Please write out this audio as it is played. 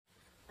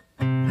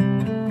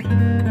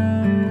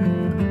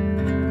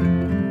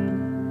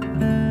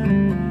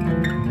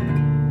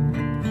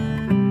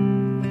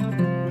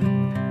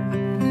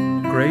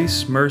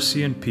Grace,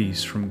 mercy, and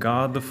peace from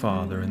God the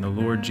Father and the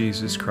Lord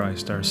Jesus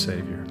Christ our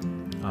Savior.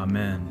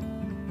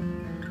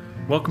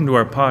 Amen. Welcome to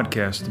our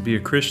podcast, To Be a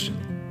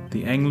Christian,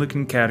 the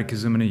Anglican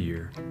Catechism in a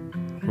Year,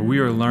 where we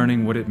are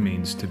learning what it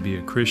means to be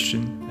a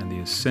Christian and the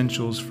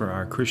essentials for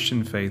our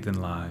Christian faith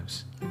and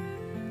lives.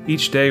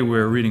 Each day we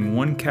are reading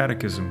one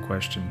catechism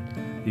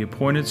question, the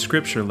appointed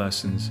scripture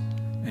lessons,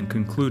 and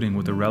concluding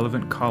with a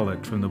relevant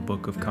collect from the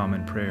Book of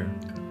Common Prayer.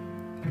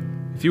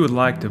 If you would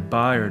like to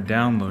buy or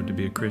download To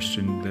Be a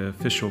Christian, the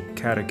official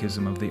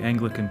catechism of the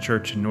Anglican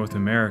Church in North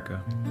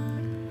America,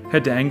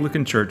 head to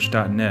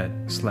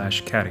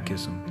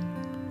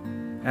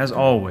anglicanchurch.net/catechism. As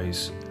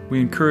always,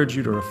 we encourage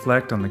you to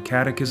reflect on the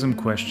catechism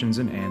questions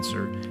and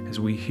answer as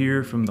we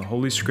hear from the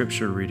Holy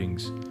Scripture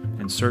readings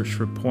and search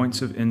for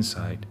points of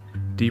insight,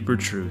 deeper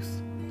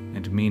truth,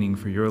 and meaning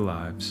for your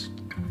lives.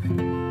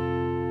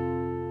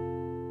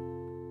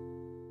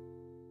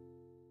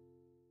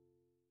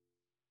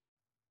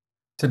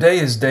 Today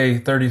is day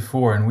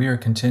 34, and we are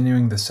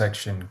continuing the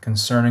section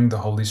concerning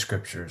the Holy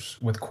Scriptures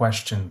with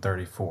question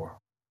 34.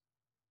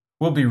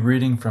 We'll be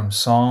reading from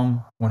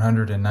Psalm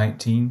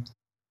 119,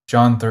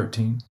 John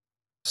 13,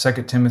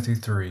 2 Timothy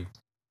 3,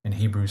 and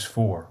Hebrews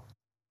 4.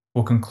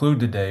 We'll conclude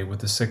today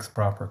with the sixth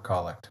proper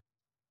collect.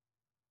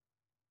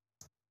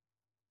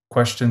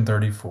 Question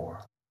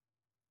 34.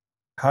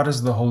 How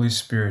does the Holy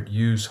Spirit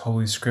use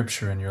Holy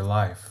Scripture in your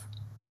life?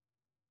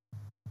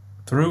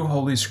 Through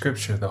Holy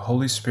Scripture, the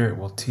Holy Spirit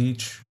will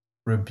teach,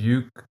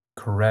 rebuke,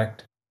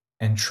 correct,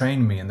 and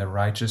train me in the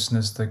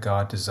righteousness that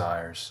God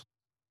desires.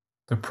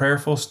 The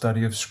prayerful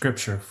study of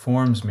Scripture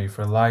forms me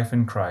for life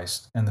in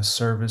Christ and the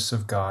service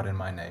of God and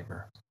my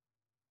neighbor.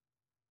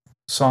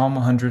 Psalm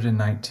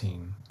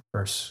 119,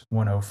 verse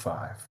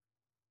 105.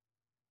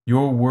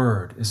 Your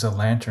word is a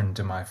lantern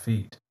to my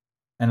feet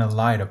and a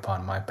light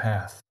upon my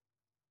path.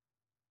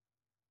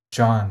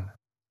 John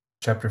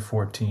chapter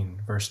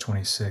 14, verse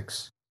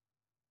 26.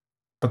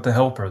 But the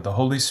Helper, the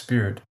Holy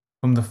Spirit,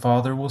 whom the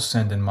Father will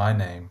send in my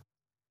name,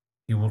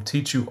 he will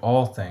teach you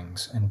all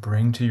things and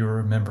bring to your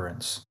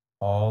remembrance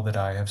all that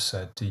I have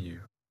said to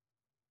you.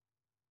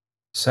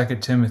 2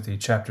 Timothy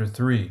chapter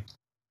 3,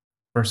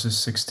 verses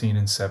 16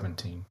 and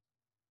 17.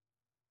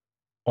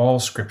 All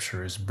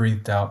Scripture is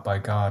breathed out by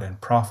God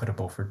and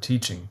profitable for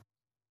teaching,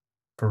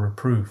 for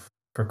reproof,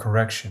 for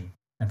correction,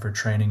 and for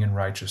training in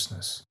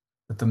righteousness,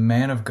 that the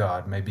man of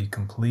God may be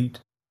complete,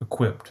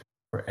 equipped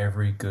for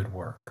every good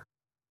work.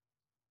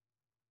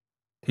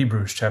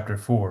 Hebrews chapter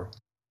 4,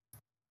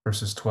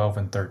 verses 12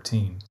 and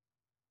 13.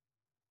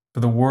 For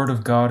the word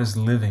of God is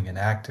living and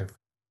active,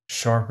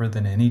 sharper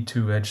than any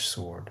two-edged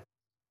sword,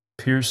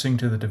 piercing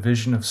to the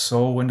division of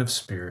soul and of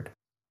spirit,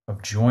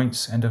 of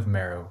joints and of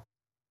marrow,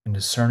 and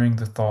discerning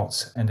the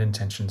thoughts and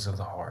intentions of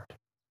the heart.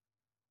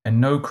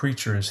 And no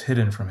creature is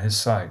hidden from his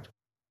sight,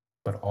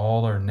 but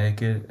all are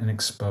naked and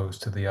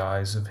exposed to the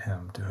eyes of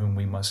him to whom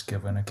we must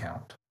give an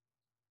account.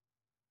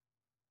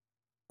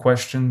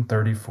 Question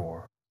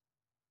 34.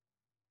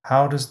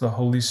 How does the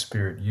Holy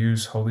Spirit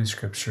use Holy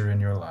Scripture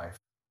in your life?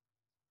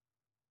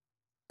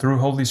 Through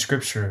Holy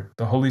Scripture,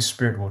 the Holy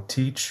Spirit will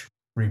teach,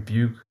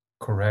 rebuke,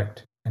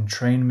 correct, and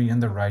train me in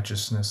the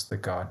righteousness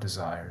that God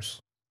desires.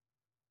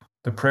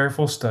 The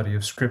prayerful study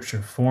of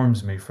Scripture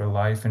forms me for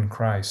life in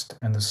Christ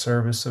and the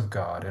service of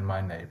God and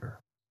my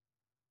neighbor.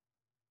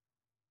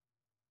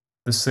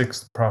 The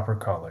sixth proper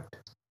collect.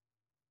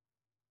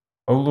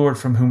 O Lord,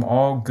 from whom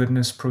all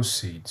goodness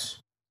proceeds,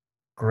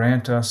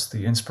 grant us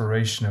the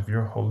inspiration of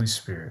your Holy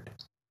Spirit,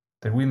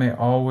 that we may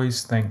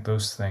always think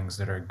those things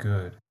that are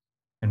good,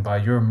 and by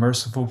your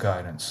merciful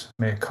guidance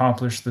may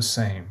accomplish the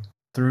same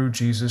through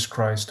Jesus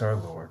Christ our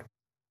Lord,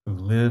 who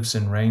lives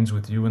and reigns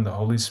with you in the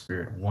Holy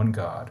Spirit, one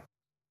God,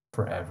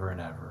 forever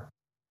and ever.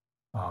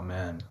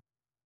 Amen.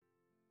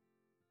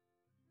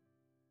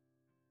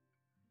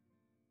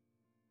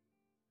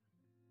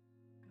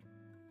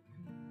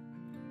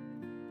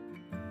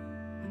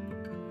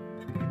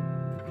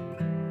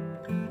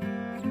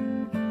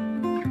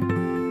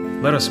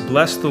 Let us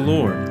bless the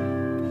Lord.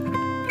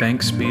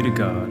 Thanks be to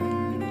God.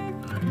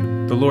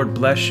 The Lord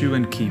bless you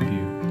and keep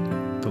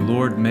you. The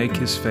Lord make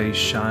his face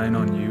shine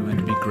on you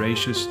and be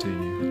gracious to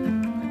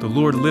you. The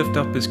Lord lift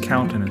up his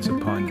countenance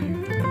upon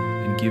you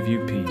and give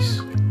you peace.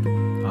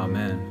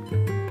 Amen.